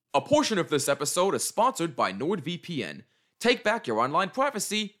A portion of this episode is sponsored by NordVPN. Take back your online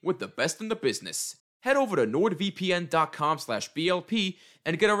privacy with the best in the business. Head over to nordvpn.com/BLP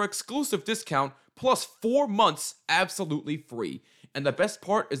and get our exclusive discount plus 4 months absolutely free. And the best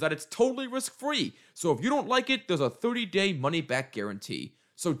part is that it's totally risk-free. So if you don't like it, there's a 30-day money-back guarantee.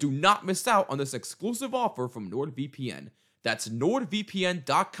 So do not miss out on this exclusive offer from NordVPN. That's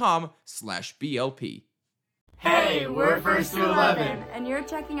nordvpn.com/BLP. Hey, we're First to 11. And you're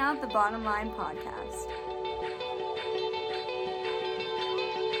checking out the Bottom Line Podcast.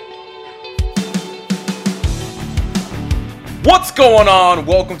 What's going on?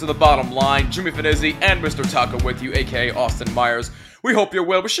 Welcome to the Bottom Line. Jimmy Finizzi and Mr. Taco with you, aka Austin Myers. We hope you're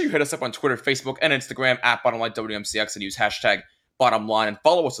well. Be sure you hit us up on Twitter, Facebook, and Instagram at BottomLineWMCX and use hashtag BottomLine and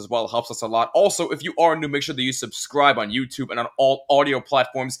follow us as well. It helps us a lot. Also, if you are new, make sure that you subscribe on YouTube and on all audio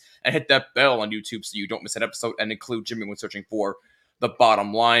platforms and hit that bell on YouTube so you don't miss an episode and include Jimmy when searching for the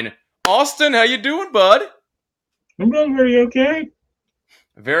Bottom Line. Austin, how you doing, bud? I'm doing very okay.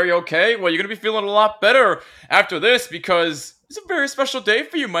 Very okay. Well, you're going to be feeling a lot better after this because it's a very special day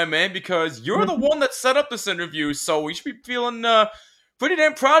for you, my man, because you're the one that set up this interview, so you should be feeling pretty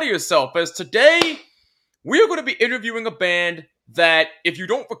damn proud of yourself, as today we are going to be interviewing a band that, if you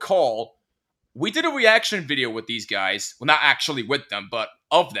don't recall, we did a reaction video with these guys. Well, not actually with them, but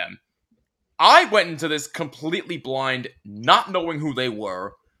of them. I went into this completely blind, not knowing who they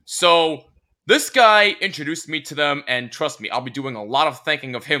were, so this guy introduced me to them, and trust me, I'll be doing a lot of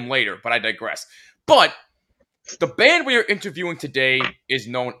thanking of him later, but I digress. But the band we are interviewing today is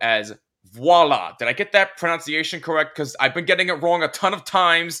known as VOILA. Did I get that pronunciation correct? Because I've been getting it wrong a ton of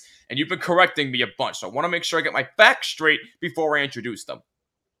times, and you've been correcting me a bunch. So I want to make sure I get my facts straight before I introduce them.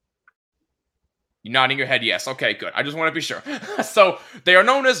 You're nodding your head yes. Okay, good. I just want to be sure. So they are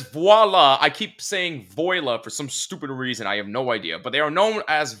known as VOILA. I keep saying VOILA for some stupid reason. I have no idea. But they are known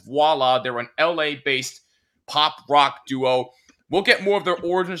as VOILA. They're an LA-based pop rock duo. We'll get more of their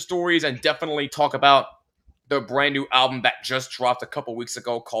origin stories and definitely talk about their brand new album that just dropped a couple weeks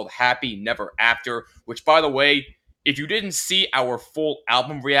ago called Happy Never After, which, by the way, if you didn't see our full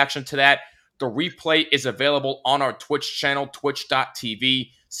album reaction to that, the replay is available on our Twitch channel,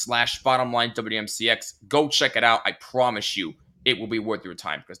 twitch.tv/BottomLineWMCX. Go check it out. I promise you it will be worth your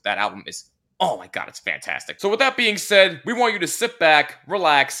time because that album is, oh my god, it's fantastic. So with that being said, we want you to sit back,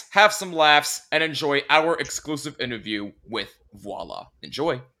 relax, have some laughs, and enjoy our exclusive interview with VOILA.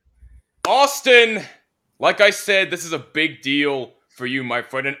 Enjoy. Austin, like I said, this is a big deal for you, my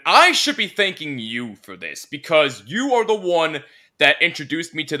friend, and I should be thanking you for this because you are the one that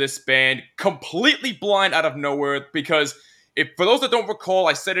introduced me to this band completely blind out of nowhere. Because for those that don't recall,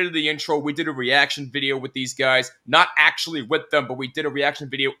 I said it in the intro, we did a reaction video with these guys, not actually with them, but we did a reaction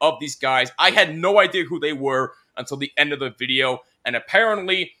video of these guys. I had no idea who they were until the end of the video, and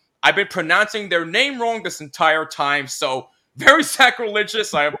apparently I've been pronouncing their name wrong this entire time, so very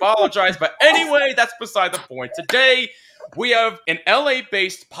sacrilegious, I apologize, but anyway, that's beside the point. Today, we have an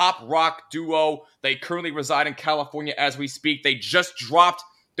LA-based pop rock duo. They currently reside in California as we speak. They just dropped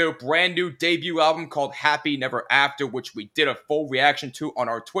their brand new debut album called Happy Never After, which we did a full reaction to on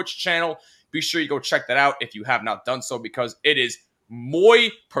our Twitch channel. Be sure you go check that out if you have not done so, because it is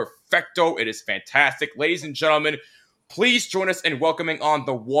muy perfecto. It is fantastic. Ladies and gentlemen, please join us in welcoming on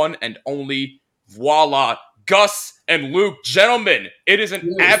the one and only VOILA, Gus and Luke. Gentlemen, it is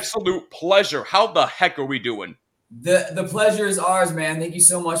an absolute pleasure. How the heck are we doing? The pleasure is ours, man. Thank you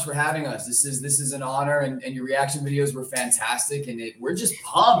so much for having us. This is an honor, and your reaction videos were fantastic, and we're just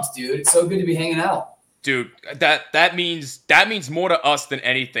pumped, dude. It's so good to be hanging out. Dude, that means more to us than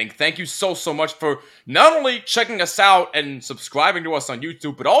anything. Thank you so much for not only checking us out and subscribing to us on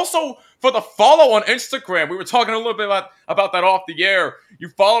YouTube, but also for the follow on Instagram. We were talking a little bit about that off the air. You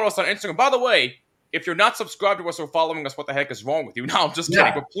followed us on Instagram. By the way, if you're not subscribed to us or following us, what the heck is wrong with you? No, I'm just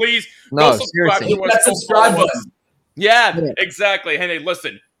kidding. But please go subscribe to us. That subscribe button. Yeah, exactly. Hey,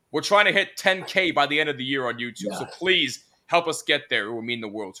 listen, we're trying to hit 10K by the end of the year on YouTube, so please help us get there. It will mean the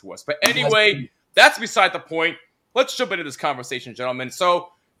world to us. But anyway, that's beside the point. Let's jump into this conversation, gentlemen.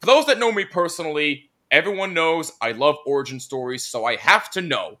 So, for those that know me personally, everyone knows I love origin stories, so I have to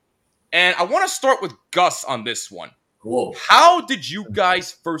know. And I want to start with Gus on this one. Cool. How did you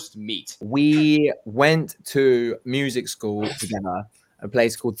guys first meet? We went to music school together, a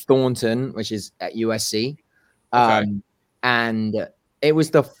place called Thornton, which is at USC. And it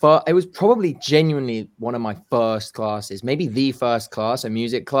was it was probably genuinely one of my first classes, maybe the first class, a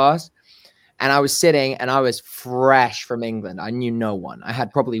music class. And I was sitting and I was fresh from England. I knew no one. I had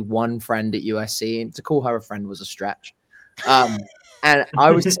probably one friend at USC, and to call her a friend was a stretch. And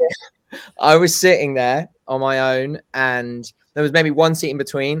I was sitting there on my own, and There was maybe one seat in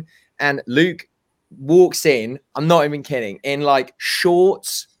between, and Luke walks in. I'm not even kidding. In like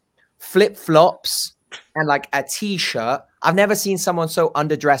shorts, flip flops, and like a t-shirt. I've never seen someone so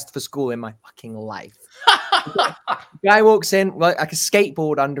underdressed for school in my fucking life. Guy walks in like a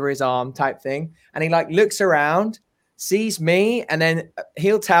skateboard under his arm type thing, and he like looks around, sees me, and then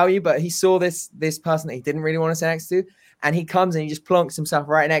he'll tell you, but he saw this person that he didn't really want to sit next to, and he comes and he just plonks himself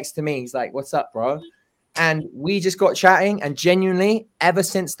right next to me. He's like, "What's up, bro?" And we just got chatting, and genuinely, ever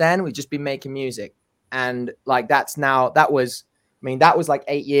since then, we've just been making music. And like that was like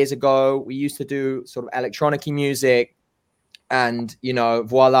 8 years ago. We used to do sort of electronic music, and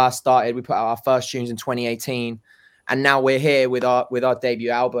Voila started. We put out our first tunes in 2018, and now we're here with our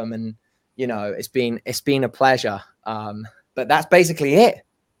debut album, and it's been a pleasure. But that's basically it.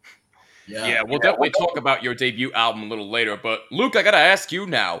 Yeah, we'll definitely talk about your debut album a little later. But Luke, I gotta ask you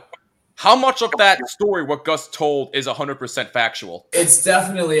now. How much of that story, what Gus told, is 100% factual? It's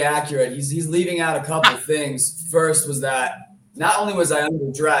definitely accurate. He's leaving out a couple things. First was that not only was I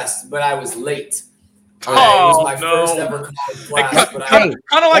underdressed, but I was late. It was my first ever college class.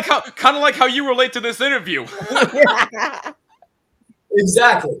 Kind of like how you relate to this interview.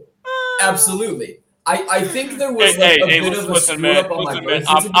 Exactly. Absolutely. I think there was a bit of a screw up on my birth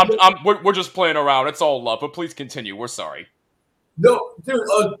certificate. We're just playing around. It's all love, but please continue. We're sorry. No, dude.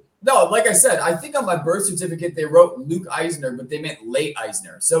 No, like I said, I think on my birth certificate they wrote Luke Eisner, but they meant late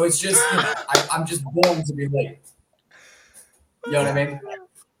Eisner. So it's just, I'm just born to be late. You know what I mean?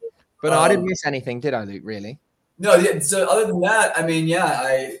 But I didn't miss anything, did I, Luke? Really? No. Yeah, so other than that, I mean,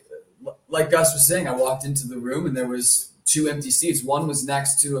 I like Gus was saying, I walked into the room and there was 2 empty seats. One was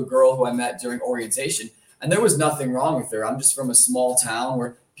next to a girl who I met during orientation, and there was nothing wrong with her. I'm just from a small town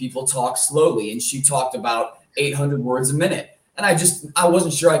where people talk slowly, and she talked about 800 words a minute. And I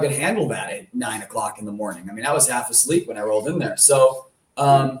wasn't sure I could handle that at 9 o'clock in the morning. I mean, I was half asleep when I rolled in there. So, so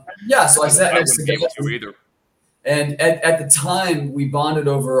I sat next to Gus. Either. And at the time, we bonded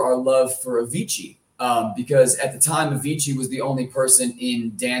over our love for Avicii, because at the time, Avicii was the only person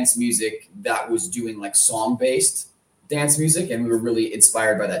in dance music that was doing like song-based dance music, and we were really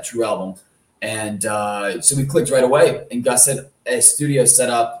inspired by that True album. And so we clicked right away. And Gus had a studio set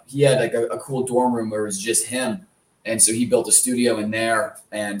up. He had like a cool dorm room where it was just him. And so he built a studio in there.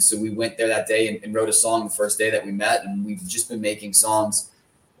 And so we went there that day and wrote a song the first day that we met. And we've just been making songs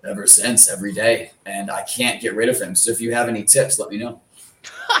ever since, every day. And I can't get rid of him. So if you have any tips, let me know.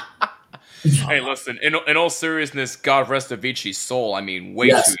 Hey, listen, in all seriousness, God rest Avicii's soul. I mean, way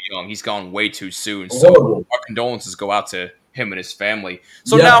too young. He's gone way too soon. So our condolences go out to him and his family.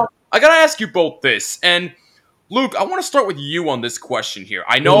 So now I got to ask you both this. And Luke, I want to start with you on this question here.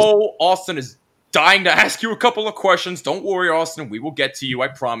 I know Austin is dying to ask you a couple of questions. Don't worry, Austin. We will get to you, I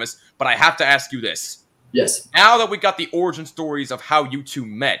promise. But I have to ask you this. Yes. Now that we got the origin stories of how you two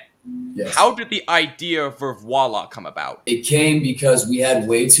met, how did the idea for Voila come about? It came because we had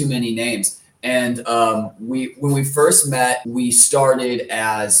way too many names. And when we first met, we started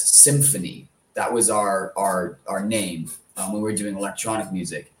as Symphony. That was our name when we were doing electronic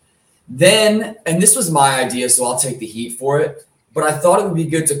music. Then, and this was my idea, so I'll take the heat for it, but I thought it would be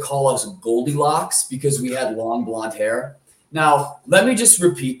good to call us Goldilocks because we had long blonde hair. Now, let me just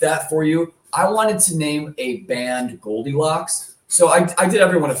repeat that for you. I wanted to name a band Goldilocks. So I did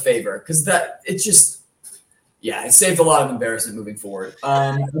everyone a favor because it saved a lot of embarrassment moving forward.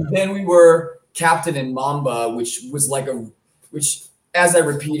 And then we were Captain and Mamba, which as I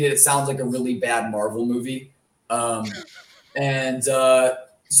repeated, it sounds like a really bad Marvel movie. So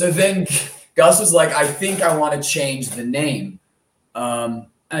then Gus was like, I think I want to change the name. And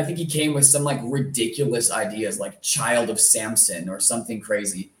I think he came with some like ridiculous ideas like Child of Samson or something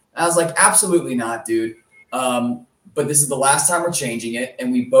crazy. And I was like, absolutely not, dude. But this is the last time we're changing it. And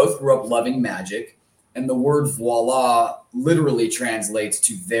we both grew up loving magic. And the word voila literally translates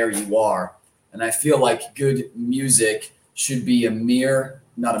to there you are. And I feel like good music should be a mirror,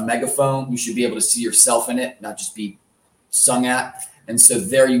 not a megaphone. You should be able to see yourself in it, not just be sung at. And so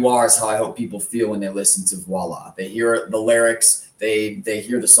there you are is how I hope people feel when they listen to Voila. They hear the lyrics, they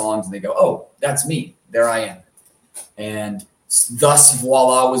hear the songs, and they go, oh, that's me. There I am. And thus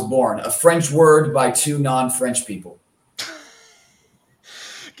Voila was born, a French word by 2 non-French people.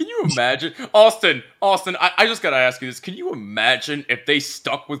 Can you imagine? Austin, I just gotta ask you this. Can you imagine if they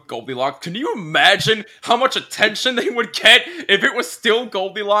stuck with Goldilocks? Can you imagine how much attention they would get if it was still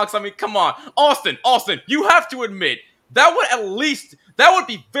Goldilocks? I mean, come on. Austin, you have to admit, that would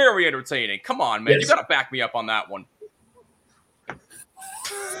be very entertaining. Come on, man. Yes. You gotta back me up on that one.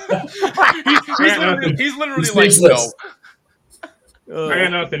 he's literally like, no. I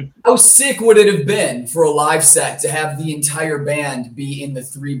got nothing. How sick would it have been for a live set to have the entire band be in the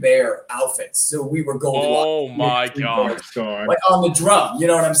Three Bear outfits? So we were Goldilocks. Oh my god. God. Like on the drum, you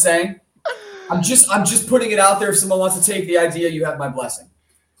know what I'm saying? I'm just putting it out there. If someone wants to take the idea, you have my blessing.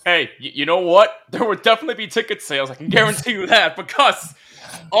 Hey, you know what? There would definitely be ticket sales. I can guarantee you that. But Gus,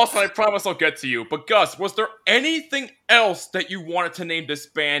 also, I promise I'll get to you. But Gus, was there anything else that you wanted to name this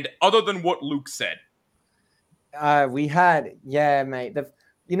band other than what Luke said? We had, yeah, mate.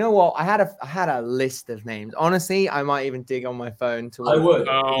 You know what? I had a list of names. Honestly, I might even dig on my phone to. I would.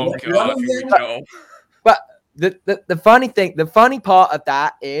 Oh god, here we go. But the funny thing, the funny part of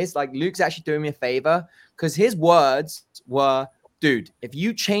that is like Luke's actually doing me a favor because his words were, "Dude, if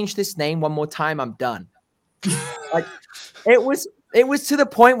you change this name one more time, I'm done." Like it was to the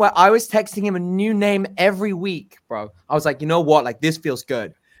point where I was texting him a new name every week, bro. I was like, you know what? Like this feels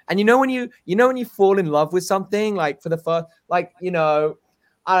good. And when you fall in love with something, like for the first, like, I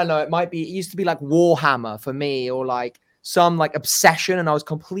don't know, it used to be like Warhammer for me, or like some like obsession, and I was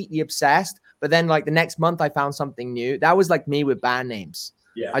completely obsessed. But then like the next month I found something new. That was like me with band names.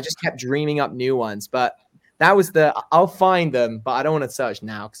 Yeah. I just kept dreaming up new ones. But that was I'll find them, but I don't want to search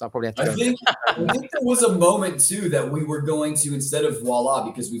now because I'll probably have to go. I think there was a moment too that we were going to, instead of Voila,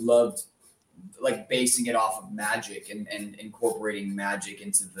 because we loved like basing it off of magic and incorporating magic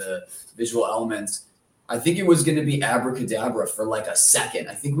into the visual elements. I think it was going to be Abracadabra for like a second.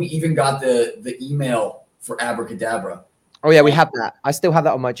 I think we even got the email for Abracadabra. Oh yeah, we have that. I still have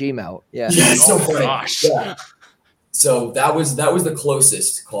that on my Gmail. Yeah. Yeah, it's so Oh, funny. gosh. Yeah. So that was the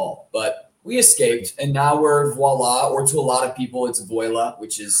closest call, but we escaped, and now we're Voila, or to a lot of people it's Voila,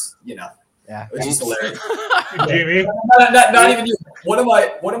 which is which is hilarious. Jamie? Not even you. One of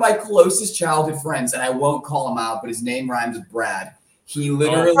my closest childhood friends, and I won't call him out, but his name rhymes with Brad. He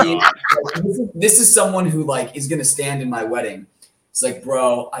literally, this is someone who like is gonna stand in my wedding. It's like,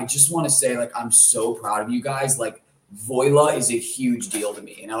 bro, I just want to say like I'm so proud of you guys. Like, Voila is a huge deal to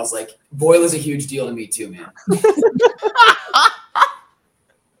me, and I was like, Voila is a huge deal to me too, man.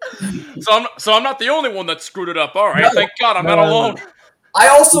 So I'm not the only one that screwed it up. All right, thank God I'm not alone. I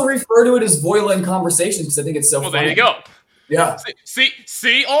also refer to it as Voila in conversations because I think it's so funny. There you go. Yeah.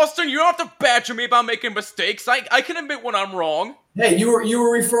 See, Austin, you don't have to badger me about making mistakes. I can admit when I'm wrong. Hey, you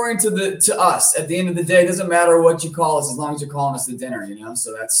were referring to us. At the end of the day, it doesn't matter what you call us as long as you're calling us to dinner,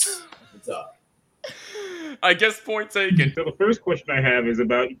 So that's what's up. I guess point taken. So the first question I have is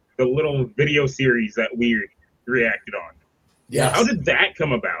about the little video series that we reacted on. Yeah. How did that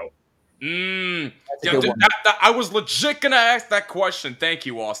come about? I was legit gonna ask that question. Thank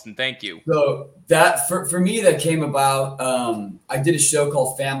you, Austin. Thank you. So that for me, that came about. I did a show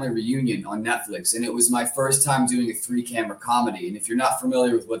called Family Reunion on Netflix, and it was my first time doing a 3-camera comedy. And if you're not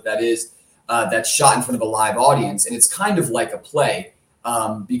familiar with what that is, that's shot in front of a live audience, and it's kind of like a play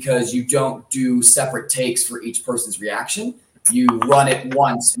because you don't do separate takes for each person's reaction. You run it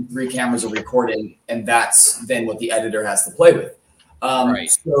once, and 3 cameras are recording, and that's then what the editor has to play with. Right.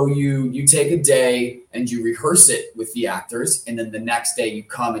 So you take a day and you rehearse it with the actors, and then the next day you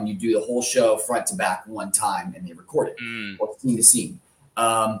come and you do the whole show front to back one time, and they record it or scene to scene.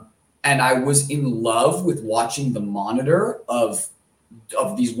 And I was in love with watching the monitor of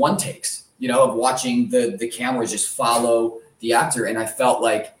these one takes, of watching the cameras just follow the actor, and I felt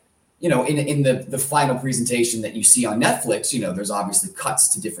like, in the final presentation that you see on Netflix, there's obviously cuts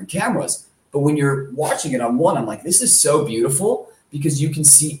to different cameras, but when you're watching it on one, I'm like, this is so beautiful. Because you can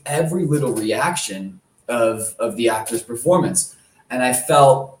see every little reaction of the actor's performance. And I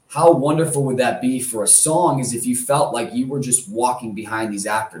felt, how wonderful would that be for a song is if you felt like you were just walking behind these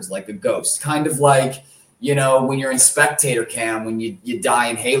actors like a ghost. Kind of like, when you're in spectator cam, when you die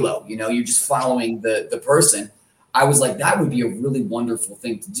in Halo, you're just following the person. I was like, that would be a really wonderful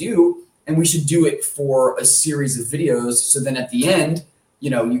thing to do. And we should do it for a series of videos. So then at the end,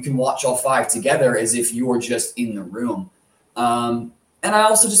 you can watch all 5 together as if you're just in the room. And I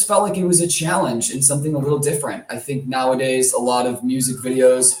also just felt like it was a challenge and something a little different. I think nowadays a lot of music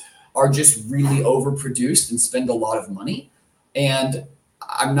videos are just really overproduced and spend a lot of money. And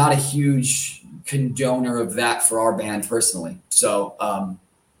I'm not a huge condoner of that for our band personally. So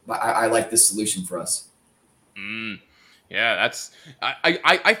I like this solution for us. Yeah,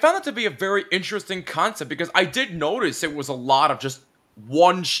 I found it to be a very interesting concept because I did notice it was a lot of just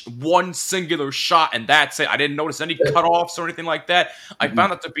one singular shot and that's it. I didn't notice any cutoffs or anything like that. I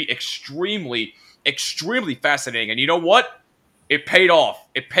found it to be extremely fascinating, and you know what? It paid off.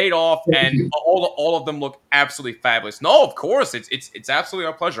 And all of them look absolutely fabulous. No, of course, it's absolutely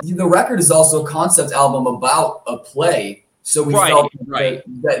our pleasure. The record is also a concept album about a play, so we felt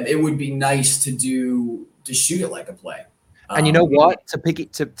that it would be nice to shoot it like a play. And you know what? To pick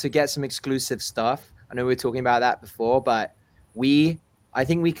it to get some exclusive stuff. I know we were talking about that before, but I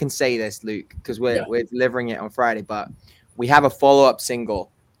think we can say this, Luke, because we're delivering it on Friday. But we have a follow-up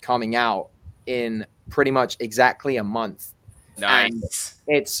single coming out in pretty much exactly a month. Nice.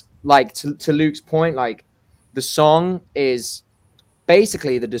 And it's like to Luke's point, like the song is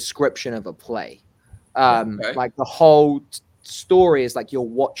basically the description of a play. Like the whole story is like you're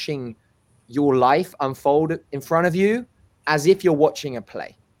watching your life unfold in front of you as if you're watching a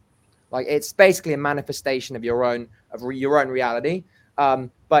play. Like it's basically a manifestation of your own reality.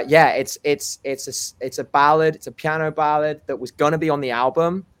 But yeah, it's a ballad. It's a piano ballad that was gonna be on the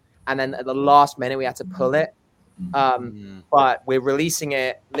album, and then at the last minute we had to pull it. But we're releasing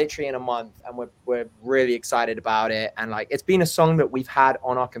it literally in a month, and we're really excited about it. And like it's been a song that we've had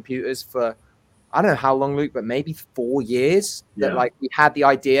on our computers for I don't know how long, Luke, but maybe 4 years. That like we had the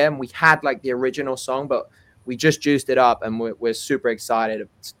idea and we had like the original song, but we just juiced it up, and we're super excited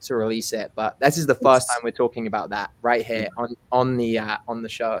to release it. But this is the first time we're talking about that right here on the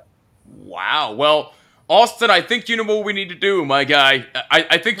show. Wow. Well, Austin, I think you know what we need to do, my guy.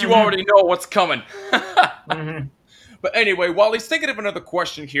 I think you already know what's coming. But anyway, while he's thinking of another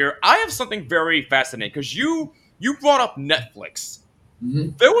question here, I have something very fascinating because you brought up Netflix.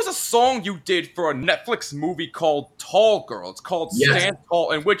 There was a song you did for a Netflix movie called Tall Girl. It's called Stand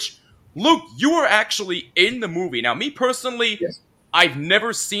Tall, in which, Luke, you were actually in the movie. Now, me personally, I've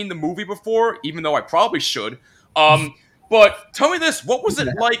never seen the movie before, even though I probably should. But tell me this, what was it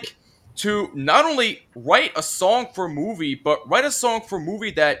like to not only write a song for a movie, but write a song for a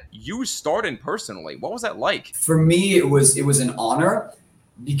movie that you starred in personally? What was that like? For me, it was an honor,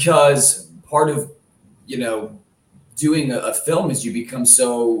 because part of, doing a film is you become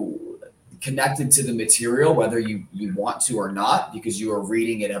so connected to the material, whether you want to or not, because you are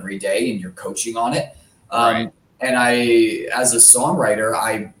reading it every day and you're coaching on it. And I, as a songwriter,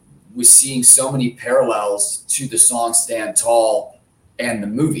 I was seeing so many parallels to the song Stand Tall and the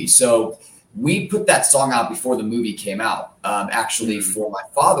movie. So we put that song out before the movie came out, actually for my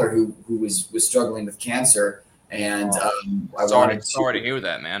father who was struggling with cancer. And I wanted sorry to hear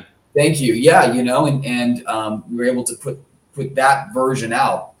that, man. Thank you. Yeah, and we were able to put that version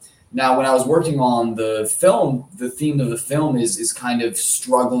out. Now, when I was working on the film, the theme of the film is kind of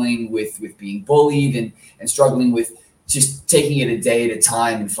struggling with being bullied and struggling with just taking it a day at a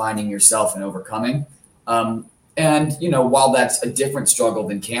time and finding yourself and overcoming. And while that's a different struggle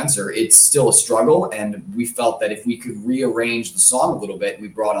than cancer, it's still a struggle. And we felt that if we could rearrange the song a little bit, we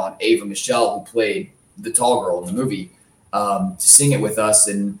brought on Ava Michelle, who played the tall girl in the movie, to sing it with us.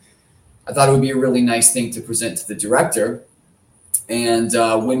 And I thought it would be a really nice thing to present to the director. And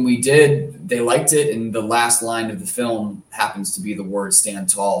when we did, they liked it. And the last line of the film happens to be the word "Stand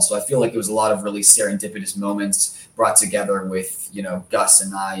Tall." So I feel like it was a lot of really serendipitous moments brought together with, Gus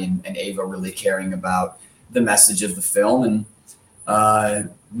and I and Ava really caring about the message of the film. And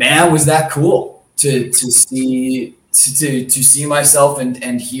man, was that cool to see myself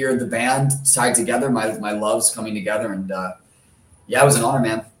and hear the band tied together, my loves coming together. And it was an honor,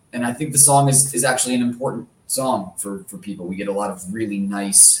 man. And I think the song is actually an important song for people. We get a lot of really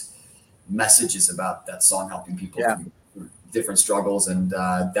nice messages about that song, helping people through different struggles. And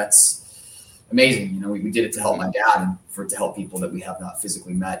that's amazing. We did it to help my dad, and to help people that we have not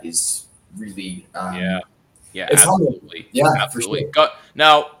physically met is really, it's absolutely. Yeah, absolutely. For sure.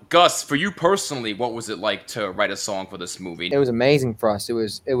 Now, Gus, for you personally, what was it like to write a song for this movie? It was amazing for us. It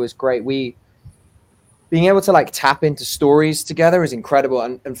was great. Being able to like tap into stories together is incredible.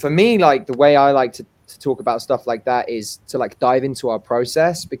 And for me, like the way I like to talk about stuff like that is to like dive into our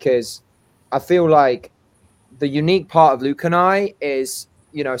process, because I feel like the unique part of Luke and I is,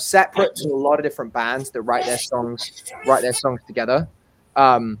 separate to a lot of different bands that write their songs together.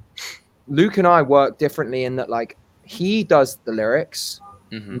 Luke and I work differently in that, like, he does the lyrics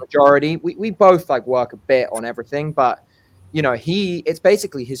majority. We both like work a bit on everything, but it's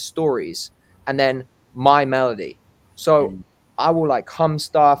basically his stories and then my melody. So I will like hum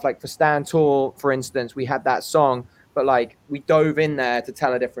stuff, like for Stand Tall, for instance, we had that song, but like we dove in there to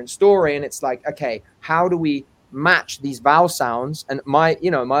tell a different story. And it's like, okay, how do we match these vowel sounds? And my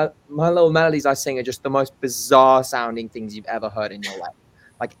little melodies I sing are just the most bizarre sounding things you've ever heard in your life.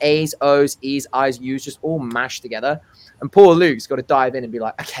 Like A's, O's, E's, I's, U's, just all mashed together. And poor Luke's got to dive in and be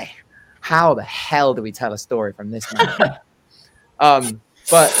like, okay, how the hell do we tell a story from this man?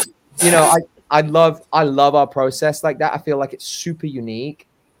 But I love our process like that. I feel like it's super unique.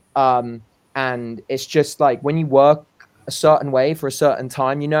 And it's just like when you work a certain way for a certain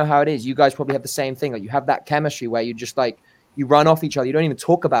time, you know how it is. You guys probably have the same thing. Like you have that chemistry where you just like, you run off each other. You don't even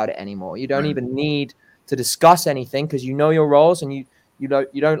talk about it anymore. You don't even need to discuss anything because you know your roles and you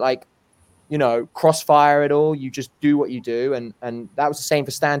don't like, crossfire at all. You just do what you do. And that was the same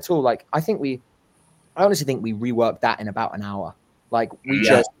for Stan Tool. Like, I honestly think we reworked that in about an hour. Like, we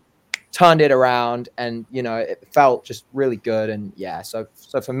just turned it around and, it felt just really good. And yeah, so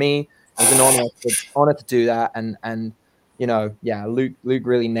for me, it was an honor to do that. And, Luke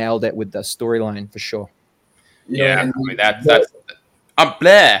really nailed it with the storyline for sure. Yeah, I mean, that's I'm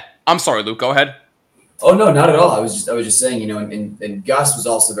Blair. I'm sorry, Luke, go ahead. Oh no, not at all. I was just saying, and Gus was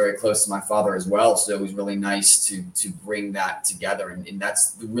also very close to my father as well, so it was really nice to bring that together. And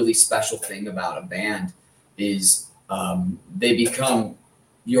that's the really special thing about a band is they become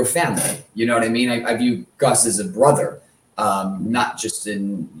your family. You know what I mean? I view Gus as a brother, not just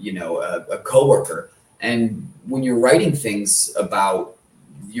a coworker. And when you're writing things about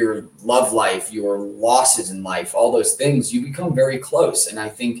your love life, your losses in life, all those things, you become very close. And I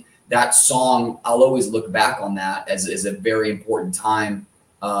think that song, I'll always look back on that as a very important time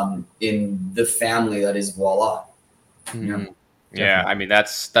in the family that is VOILA. Yeah, I mean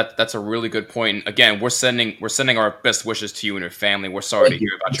that's a really good point. And again, we're sending our best wishes to you and your family. We're sorry to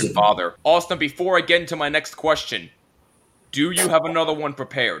hear about your father. Austin, before I get into my next question, do you have another one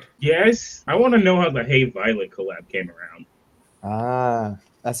prepared? Yes, I want to know how the Hey Violet collab came around. Ah,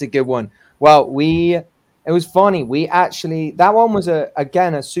 that's a good one. Well, it was funny. We actually, that one was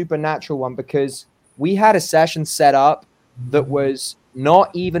again a supernatural one because we had a session set up that was not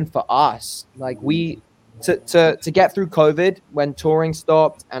even for us. Like to get through COVID when touring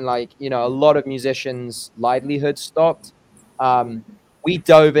stopped and a lot of musicians' livelihood stopped. We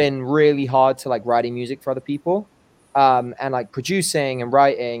dove in really hard to writing music for other people, and producing and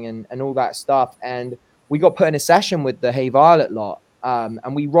writing and all that stuff. And we got put in a session with the Hey Violet lot,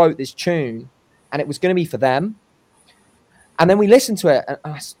 and we wrote this tune. And it was going to be for them. And then we listened to it,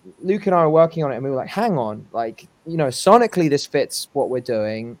 and Luke and I were working on it, and we were like, hang on, sonically this fits what we're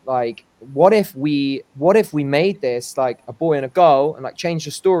doing. Like, what if we made this like a boy and a girl and change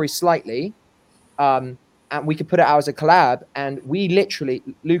the story slightly, and we could put it out as a collab. And we literally,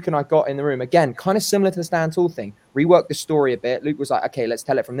 Luke and I got in the room again, kind of similar to the Stan Tool thing, reworked the story a bit. Luke was like, okay, let's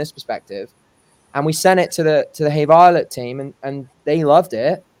tell it from this perspective. And we sent it to the Hey Violet team, and they loved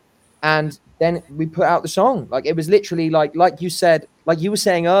it. And then we put out the song. Like, it was literally like you said, like you were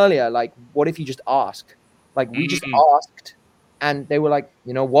saying earlier, like, what if you just ask? Like, we just asked, and they were like,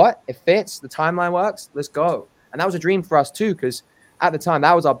 you know what? It fits. The timeline works. Let's go. And that was a dream for us too, because at the time,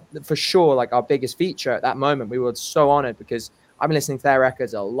 that was for sure our biggest feature at that moment. We were so honored because I've been listening to their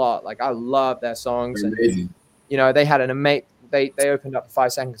records a lot. Like, I love their songs. Amazing. And, they had an amazing, they opened up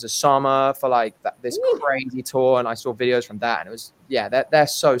 5 Seconds of Summer for this crazy tour, and I saw videos from that, and it was they're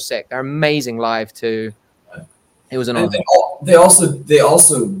so sick. They're amazing live too. It was an honor. They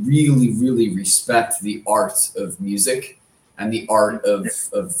also really, really respect the art of music and the art of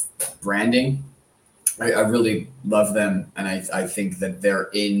branding. I really love them, and I think that they're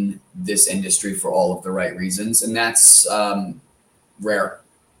in this industry for all of the right reasons, and that's rare.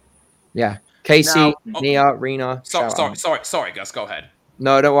 Yeah. Casey, Nia, Rena. Sorry, Gus. Go ahead.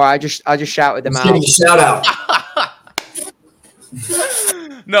 No, don't worry. I just shouted them out. Give me a shout out.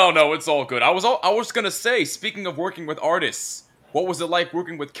 No, it's all good. I was gonna say, speaking of working with artists, what was it like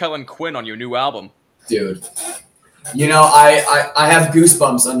working with Kellen Quinn on your new album? Dude, I have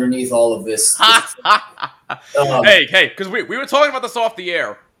goosebumps underneath all of this. Hey, because we were talking about this off the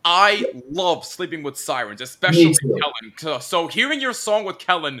air. I love Sleeping with Sirens, especially Kellen. So hearing your song with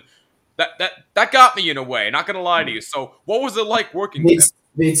Kellen, that got me in a way. Not gonna lie to you. So what was it like working with him?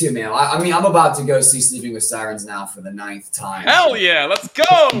 Me too, man. I mean, I'm about to go see Sleeping with Sirens now for the 9th time. Hell yeah, let's go!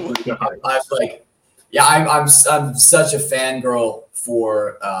 I'm such a fangirl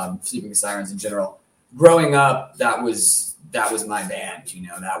for Sleeping with Sirens in general. Growing up, that was my band.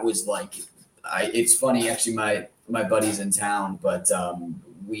 That was it's funny actually. My buddy's in town, but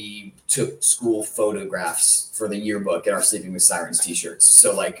we took school photographs for the yearbook at our Sleeping with Sirens t-shirts.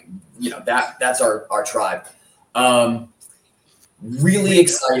 So that's our tribe. Really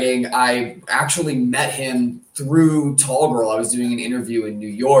exciting. I actually met him through Tall Girl. I was doing an interview in New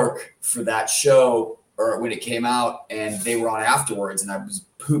York for that show, or when it came out, and they were on afterwards, and I was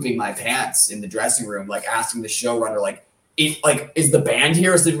pooping my pants in the dressing room, asking the showrunner, is the band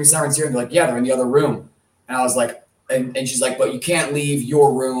here? Sleeping with Sirens here? And they're like, yeah, they're in the other room. And I was like, and she's like, but you can't leave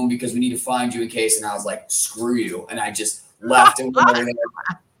your room because we need to find you in case. And I was like, screw you. And I just left and went over there.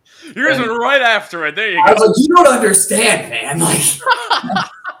 You guys went right after it. There you go. I was like, you don't understand, man.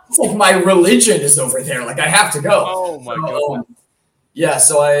 It's like my religion is over there. I have to go. Oh my god. Yeah,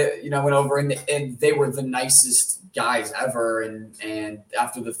 so I went over and they were the nicest guys ever. And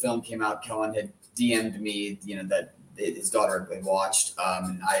after the film came out, Kellen had DM'd me, that his daughter had watched.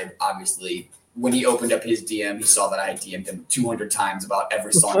 And I obviously, when he opened up his DM, he saw that I had DM'd him 200 times about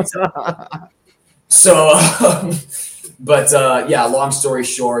every song he's ever. So, yeah, long story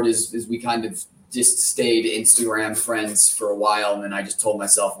short is we kind of just stayed Instagram friends for a while. And then I just told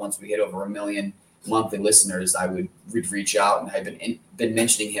myself once we hit over 1 million monthly listeners, I would reach out, and I've been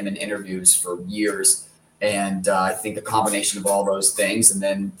mentioning him in interviews for years. And I think a combination of all those things, and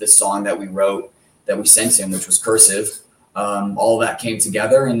then the song that we wrote that we sent him, which was Cursive, all that came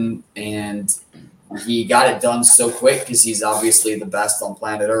together, and he got it done so quick because he's obviously the best on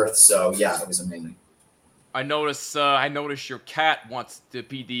planet Earth. So yeah, it was amazing. I notice your cat wants to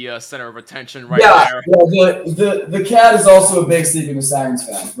be the center of attention there. Yeah, the cat is also a big Sleeping with Sirens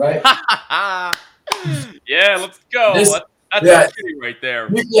fan, right? Yeah, let's go. That's yeah. a kitty right there.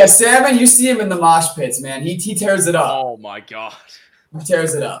 Yeah, Salmon, you see him in the mosh pits, man. He tears it up. Oh my god. He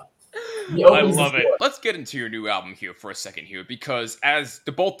tears it up. I love it. Let's get into your new album here for a second here, because as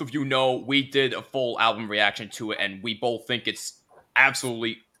the both of you know, we did a full album reaction to it, and we both think it's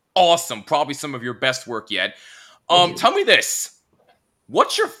absolutely awesome. Probably some of your best work yet. Tell me this.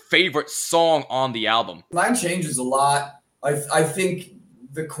 What's your favorite song on the album? Mine changes a lot. I think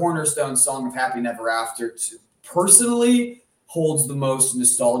the cornerstone song of Happy Never After personally holds the most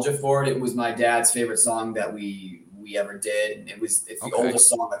nostalgia for it. It was my dad's favorite song that we ever did. And it's the oldest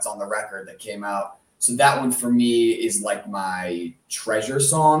song that's on the record that came out. So that one for me is like my treasure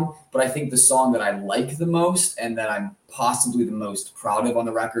song. But I think the song that I like the most and that I'm possibly the most proud of on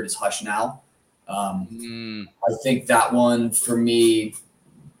the record is Hush Now. I think that one for me,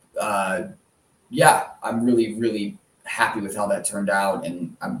 I'm really, really happy with how that turned out.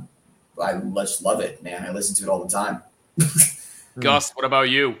 And I just love it, man. I listen to it all the time. Gus, what about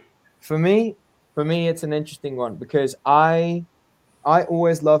you? For me, it's an interesting one because I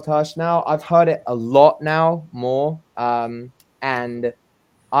always loved Hush Now. I've heard it a lot now, more. And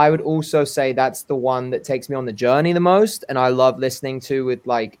I would also say that's the one that takes me on the journey the most. And I love listening to with,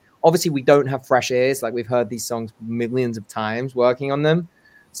 like, obviously we don't have fresh ears. Like, we've heard these songs millions of times working on them.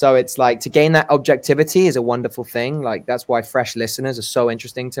 So it's like to gain that objectivity is a wonderful thing. Like, that's why fresh listeners are so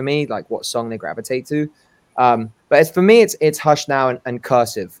interesting to me, like what song they gravitate to. But for me, it's Hush Now and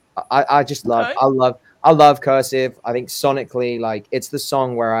Cursive. I just love, okay. I love Cursive. I think sonically, like, it's the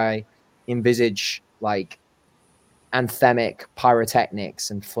song where I envisage like anthemic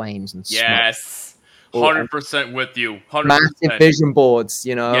pyrotechnics and flames and smoke. Yes, 100% with you. 100%. Massive vision boards,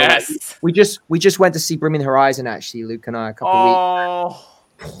 you know. Yes, we just went to see Bring Me the Horizon, actually, Luke and I, a couple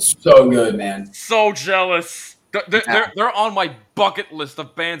weeks. So good, man. So jealous. They're on my bucket list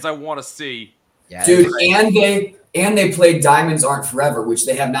of bands I want to see. Yeah, dude, and they played Diamonds Aren't Forever, which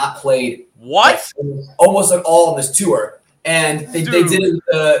they have not played. What? Almost at all on this tour. And they did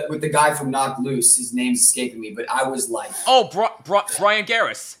it with the guy from Knocked Loose. His name's escaping me, but I was like, oh, Brian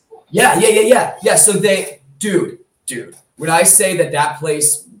Garris. Yeah. So dude. When I say that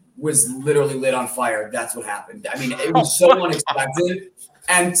place was literally lit on fire, that's what happened. I mean, it was so unexpected.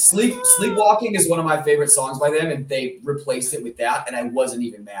 And Sleepwalking is one of my favorite songs by them, and they replaced it with that, and I wasn't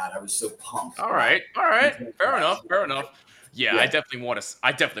even mad. I was so pumped. All right. Fair enough. Yeah, I definitely want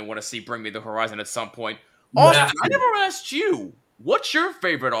to see Bring Me the Horizon at some point. Austin, I never asked you, what's your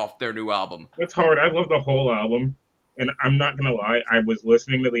favorite off their new album? It's hard. I love the whole album, and I'm not gonna lie, I was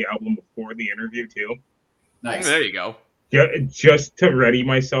listening to the album before the interview too. Nice. There you go. Just to ready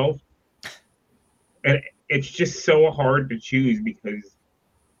myself, and it's just so hard to choose because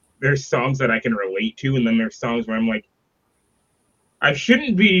there's songs that I can relate to, and then there's songs where I'm like, I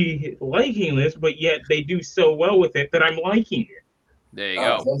shouldn't be liking this, but yet they do so well with it that I'm liking it. There you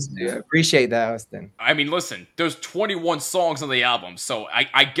go. Yeah, appreciate that, Austin. I mean, listen, there's 21 songs on the album, so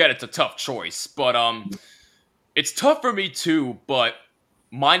I get it's a tough choice, but it's tough for me too. But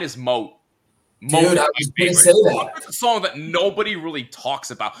mine is Moat. Dude, I was going to say that. It's a song that nobody really talks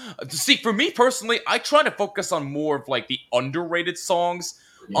about. See, for me personally, I try to focus on more of like the underrated songs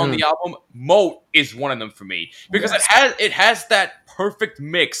on the album. Moat is one of them for me because it has that perfect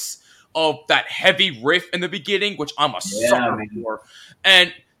mix of that heavy riff in the beginning, which I'm a sucker for,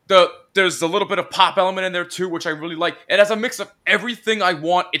 and there's a little bit of pop element in there too, which I really like. It has a mix of everything I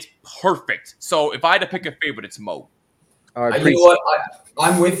want. It's perfect. So if I had to pick a favorite, it's Moat. You know what?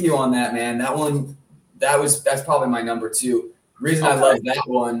 I'm with you on that, man. That one, that's probably my number 2. The reason I love that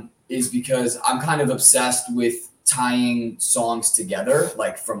one is because I'm kind of obsessed with tying songs together,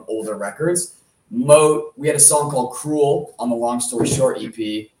 like from older records. Moat, we had a song called Cruel on the Long Story Short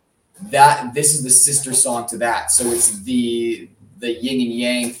EP. This is the sister song to that. So it's the yin and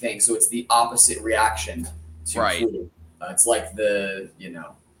yang thing. So it's the opposite reaction to Cruel. It's like the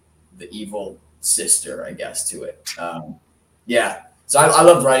evil sister, I guess, to it. Yeah. So I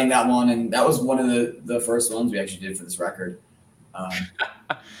loved writing that one, and that was one of the first ones we actually did for this record.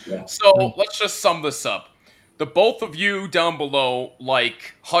 Yeah. So let's just sum this up. The both of you down below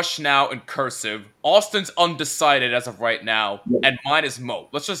like Hush Now and Cursive. Austin's undecided as of right now, Yeah. and mine is Moat.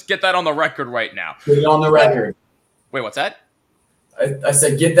 Let's just get that on the record right now. Put it on the record. Wait, what's that? I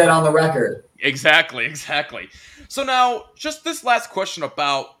said get that on the record. Exactly. So now, just this last question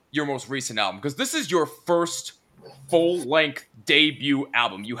about your most recent album, because this is your first full-length debut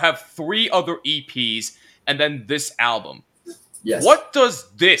album. You have 3 other EPs, and then this album. Yes. What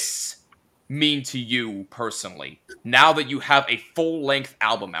does this mean to you personally, now that you have a full-length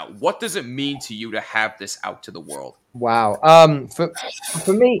album out? What does it mean to you to have this out to the world? Wow.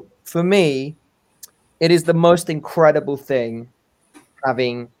 For me, it is the most incredible thing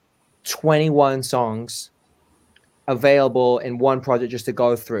having 21 songs available in one project just to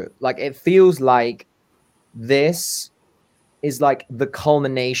go through. Like, it feels like this is like the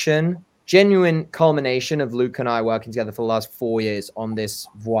genuine culmination of Luke and I working together for the last 4 years on this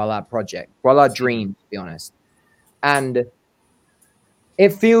VOILA project. VOILA dream, to be honest. And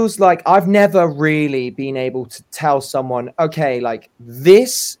it feels like I've never really been able to tell someone, okay, like,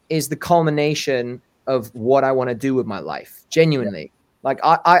 this is the culmination of what I want to do with my life. Genuinely. Like,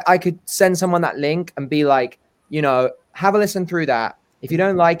 I could send someone that link and be like, have a listen through that. If you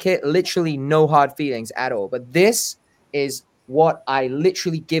don't like it, literally no hard feelings at all. But this is what I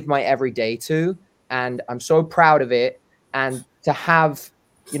literally give my everyday to, and I'm so proud of it. And to have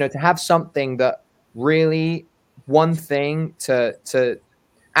something that really, one thing to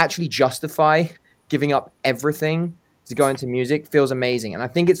actually justify giving up everything to go into music feels amazing. And I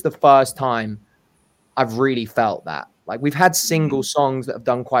think it's the first time I've really felt that. Like, we've had single songs that have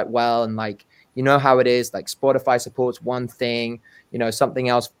done quite well, and like, you know how it is, like Spotify supports one thing, something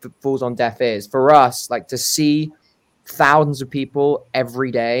else falls on deaf ears. For us, like, to see thousands of people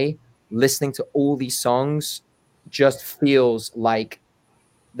every day listening to all these songs just feels like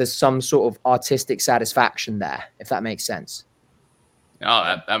there's some sort of artistic satisfaction there, if that makes sense.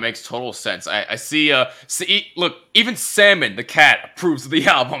 No, that makes total sense. I see. Look, even Salmon the cat approves of the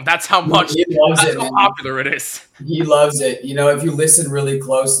album. That's how much. He loves that's it, how man. popular it is. He loves it. If you listen really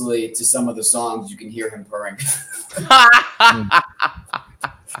closely to some of the songs, you can hear him purring.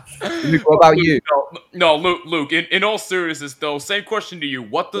 Luke, what about you? No, Luke. In all seriousness, though, same question to you.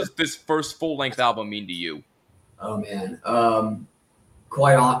 What does this first full-length album mean to you? Oh man,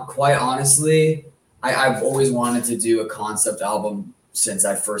 quite honestly, I've always wanted to do a concept album since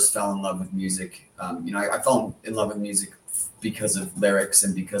I first fell in love with music. I fell in love with music because of lyrics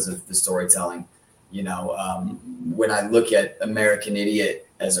and because of the storytelling. When I look at American Idiot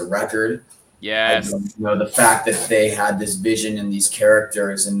as a record, yes, the fact that they had this vision and these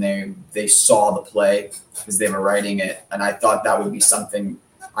characters, and they saw the play because they were writing it, and I thought that would be something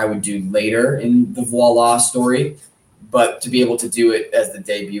I would do later in the Voila story, but to be able to do it as the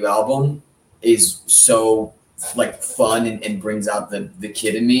debut album is so like fun and brings out the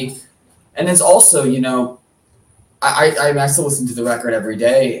kid in me. And it's also, I still listen to the record every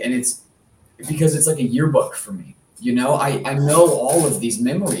day, and it's because it's like a yearbook for me. I know all of these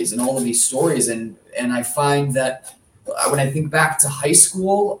memories and all of these stories, and I find that when I think back to high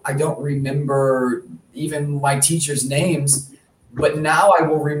school, I don't remember even my teachers' names, but now I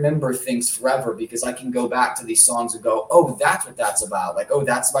will remember things forever because I can go back to these songs and go, oh, that's what that's about. Like, oh,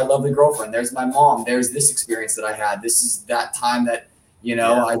 that's my lovely girlfriend. There's my mom. There's this experience that I had. This is that time that,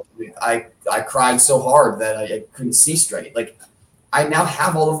 I cried so hard that I couldn't see straight. Like, I now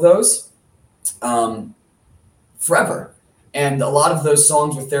have all of those forever. And a lot of those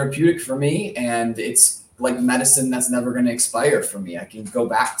songs were therapeutic for me, and it's like medicine that's never going to expire for me. I can go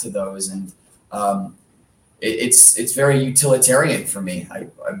back to those, and it's very utilitarian for me.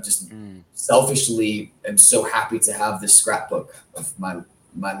 I'm just selfishly am so happy to have this scrapbook of my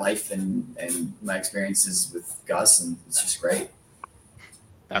life and my experiences with Gus, and it's just great.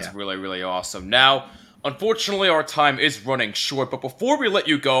 That's really, really awesome. Now, unfortunately, our time is running short, but before we let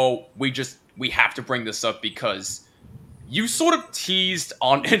you go, we have to bring this up because you sort of teased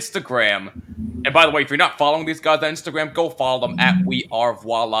on Instagram. And by the way, if you're not following these guys on Instagram, go follow them at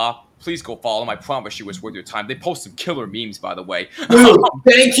WeAreVoila. Please go follow them. I promise you it's worth your time. They post some killer memes, by the way. Dude,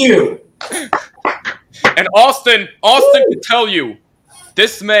 thank you. And Austin can tell you,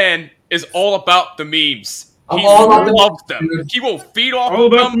 this man is all about the memes. He loves them. He will feed off all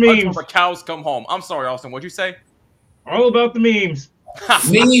about them the until memes. the cows come home. I'm sorry, Austin. What'd you say? All about the memes.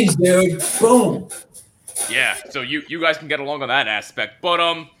 Memes, dude. Boom. Yeah, so you guys can get along on that aspect. But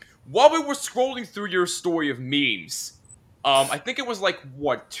while we were scrolling through your story of memes, I think it was like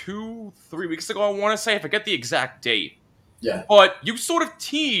what 2-3 weeks ago. I want to say I forget the exact date. Yeah. But you sort of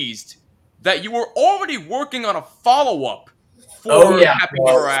teased that you were already working on a follow-up Oh for yeah. Happy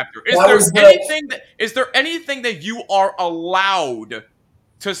Well, Ever After. Is there anything that you are allowed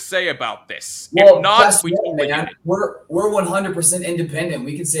to say about this? Well, If not, guess we what, totally man? get it. We're 100% independent.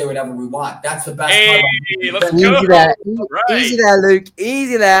 We can say whatever we want. That's the best Hey, part. About let's independent. go. Easy there, Right. easy there, Luke.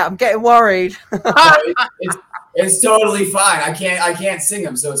 Easy there. I'm getting worried. It's totally fine. I can't sing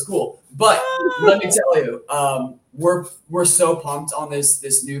them, so it's cool. But let me tell you, we're so pumped on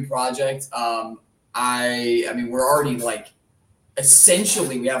this new project. I mean, we're already like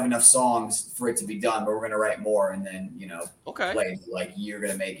essentially we have enough songs for it to be done, but we're gonna write more and then Okay. play like you're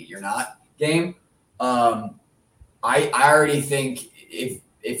gonna make it, you're not game. I already think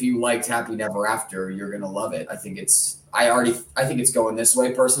if you liked Happy Never After, you're gonna love it. I think it's going this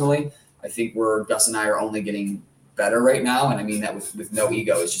way personally. I think Gus and I are only getting better right now, and I mean that with no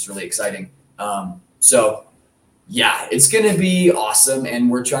ego. It's just really exciting. So yeah, it's gonna be awesome, and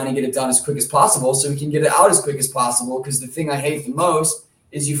we're trying to get it done as quick as possible so we can get it out as quick as possible. Because the thing I hate the most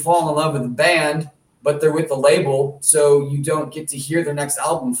is you fall in love with a band, but they're with the label, so you don't get to hear their next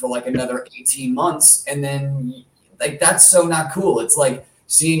album for like another 18 months, and then like that's so not cool. It's like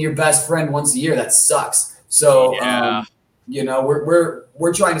seeing your best friend once a year. That sucks. So Yeah.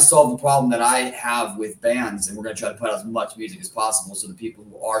 we're trying to solve the problem that I have with bands, and we're going to try to put out as much music as possible so the people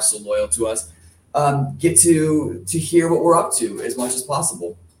who are so loyal to us get to hear what we're up to as much as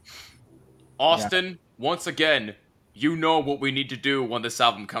possible. Austin, once again, you know what we need to do when this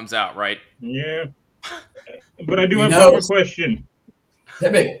album comes out, right? Yeah. But I do He have one more knows. question.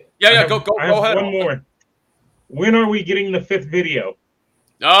 Hit me. Yeah, I go have- I have ahead. one more. When are we getting the 5th video?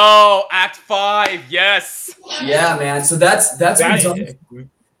 Oh, Act 5, yes. Yeah, man. So that's been done. That,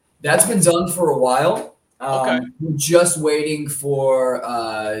 That's been done for a while. Okay. We're just waiting for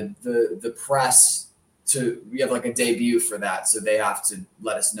the press to. We have like a debut for that, so they have to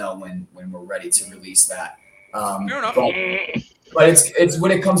let us know when we're ready to release that. Fair enough. But it's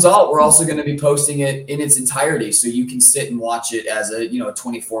when it comes out, we're also going to be posting it in its entirety, so you can sit and watch it as a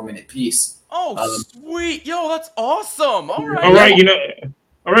 24-minute piece. Oh, sweet. Yo, that's awesome. All right. all right,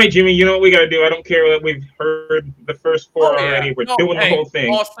 all right, Jimmy. You know what we got to do? I don't care that we've heard the first 4 Oh, yeah. already. We're No, doing the hey, whole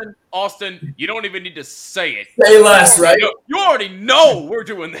thing. Austin, you don't even need to say it. Say less, right? You already know we're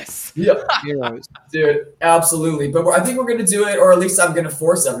doing this. Yeah, Heroes. dude, absolutely. But I think we're going to do it, or at least I'm going to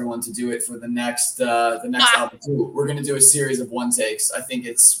force everyone to do it for the next album too. We're going to do a series of one takes. I think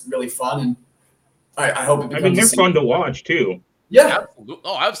it's really fun, and I hope it becomes. I mean, they're fun to watch too. Yeah, Absolutely.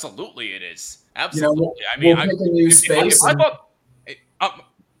 Oh, absolutely it is. Absolutely. we'll pick a new space. I thought...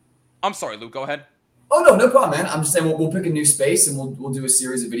 I'm sorry, Luke, go ahead. Oh no problem, man. I'm just saying we'll pick a new space and we'll do a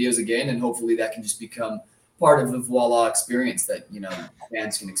series of videos again, and hopefully that can just become part of the VOILA experience that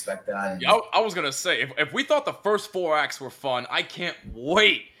fans can expect that. And, Yeah, I was gonna say if we thought the first 4 acts were fun, I can't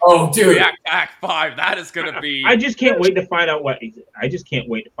wait oh, to dude, react to Act 5. That is gonna be. I just can't wait to find out what.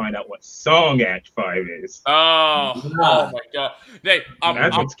 Song Act 5 is. Oh my god! Hey,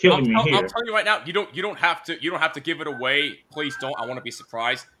 That's what's killing me here. I'm telling you right now, you don't have to give it away. Please don't. I want to be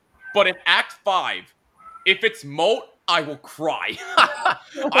surprised. But in Act 5, if it's Moat, I will cry.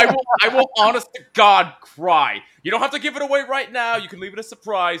 I will honest to God cry. You don't have to give it away right now. You can leave it a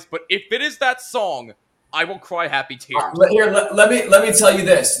surprise. But if it is that song, I will cry happy tears. let me tell you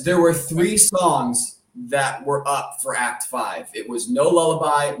this. There were 3 songs that were up for Act 5. It was No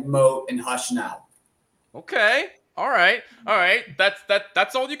Lullaby, Moat, and Hush Now. Okay. All right.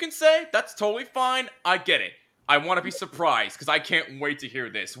 That's all you can say. That's totally fine. I get it. I want to be surprised because I can't wait to hear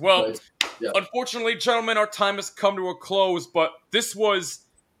this. Well, yeah. Unfortunately, gentlemen, our time has come to a close, but this was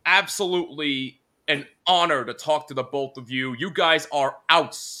absolutely an honor to talk to the both of you. You guys are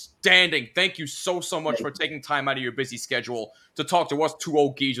outstanding. Thank you so much for taking time out of your busy schedule to talk to us 2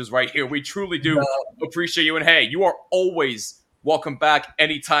 old geezers right here. We truly do appreciate you. And hey, you are always welcome back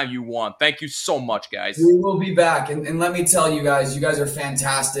anytime you want. Thank you so much, guys. We will be back. And let me tell you guys are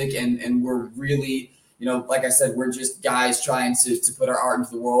fantastic. And we're really, like I said, we're just guys trying to put our art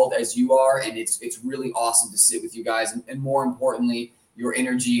into the world as you are. And it's really awesome to sit with you guys. And more importantly, your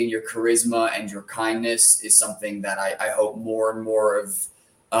energy and your charisma and your kindness is something that I hope more and more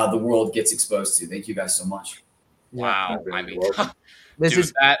of the world gets exposed to. Thank you guys so much. Wow. I mean, This dude,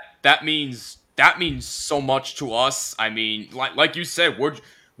 is that means so much to us. I mean, like you said, we're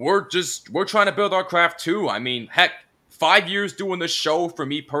trying to build our craft too. I mean, heck, 5 years doing this show for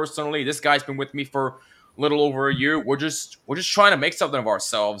me personally. This guy's been with me for a little over a year. We're just trying to make something of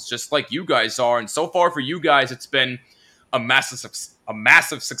ourselves, just like you guys are. And so far for you guys, it's been a massive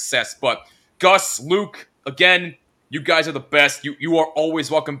success. But Gus, Luke, again, You guys are the best. You are always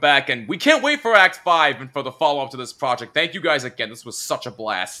welcome back, and we can't wait for Act 5 and for the follow-up to this project. Thank you guys again. This was such a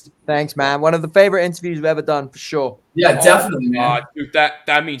blast. Thanks, man. One of the favorite interviews we've ever done, for sure. Yeah, definitely, man. Dude,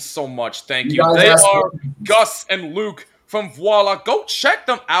 that means so much. Thank you. guys They asked are questions. Gus and Luke from VOILA. Go check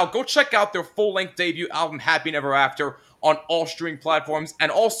them out. Go check out their full-length debut album, Happy Never After, on all streaming platforms. And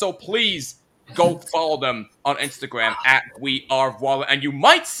also, please go follow them on Instagram at WeAreVoila. And you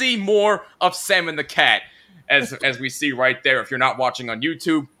might see more of Sam and the Cat, as we see right there. If you're not watching on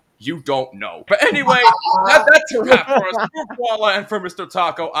YouTube, you don't know. But anyway, that's a wrap for us. For VOILA and for Mr.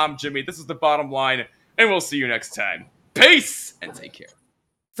 Taco, I'm Jimmy. This is The Bottom Line, and we'll see you next time. Peace, and take care.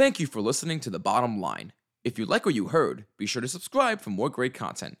 Thank you for listening to The Bottom Line. If you like what you heard, be sure to subscribe for more great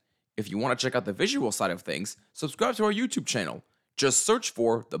content. If you want to check out the visual side of things, subscribe to our YouTube channel. Just search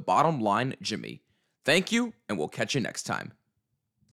for The Bottom Line Jimmy. Thank you, and we'll catch you next time.